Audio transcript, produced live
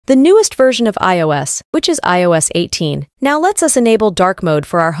the newest version of iOS, which is iOS 18. Now lets us enable dark mode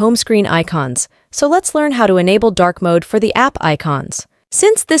for our home screen icons. So let's learn how to enable dark mode for the app icons.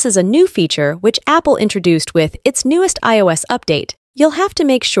 Since this is a new feature which Apple introduced with its newest iOS update, you'll have to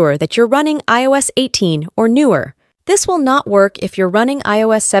make sure that you're running iOS 18 or newer. This will not work if you're running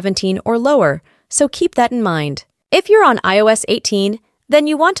iOS 17 or lower, so keep that in mind. If you're on iOS 18, then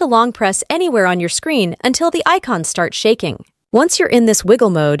you want to long press anywhere on your screen until the icons start shaking. Once you're in this wiggle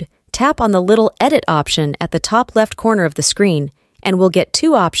mode, tap on the little Edit option at the top left corner of the screen, and we'll get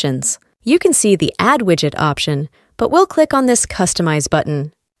two options. You can see the Add Widget option, but we'll click on this Customize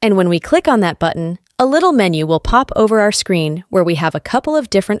button. And when we click on that button, a little menu will pop over our screen where we have a couple of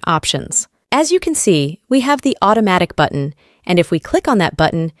different options. As you can see, we have the Automatic button, and if we click on that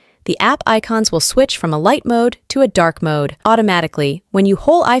button, the app icons will switch from a light mode to a dark mode automatically when your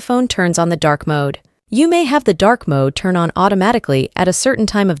whole iPhone turns on the dark mode. You may have the dark mode turn on automatically at a certain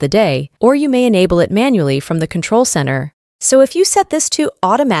time of the day, or you may enable it manually from the control center. So if you set this to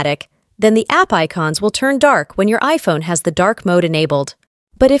automatic, then the app icons will turn dark when your iPhone has the dark mode enabled.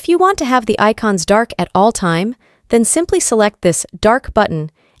 But if you want to have the icons dark at all time, then simply select this dark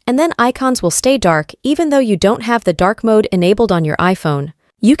button, and then icons will stay dark even though you don't have the dark mode enabled on your iPhone.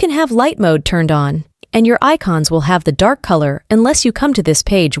 You can have light mode turned on, and your icons will have the dark color unless you come to this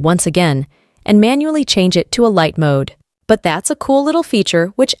page once again and manually change it to a light mode. But that's a cool little feature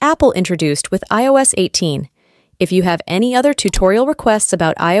which Apple introduced with iOS 18. If you have any other tutorial requests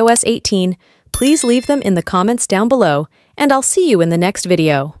about iOS 18, please leave them in the comments down below, and I'll see you in the next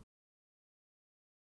video.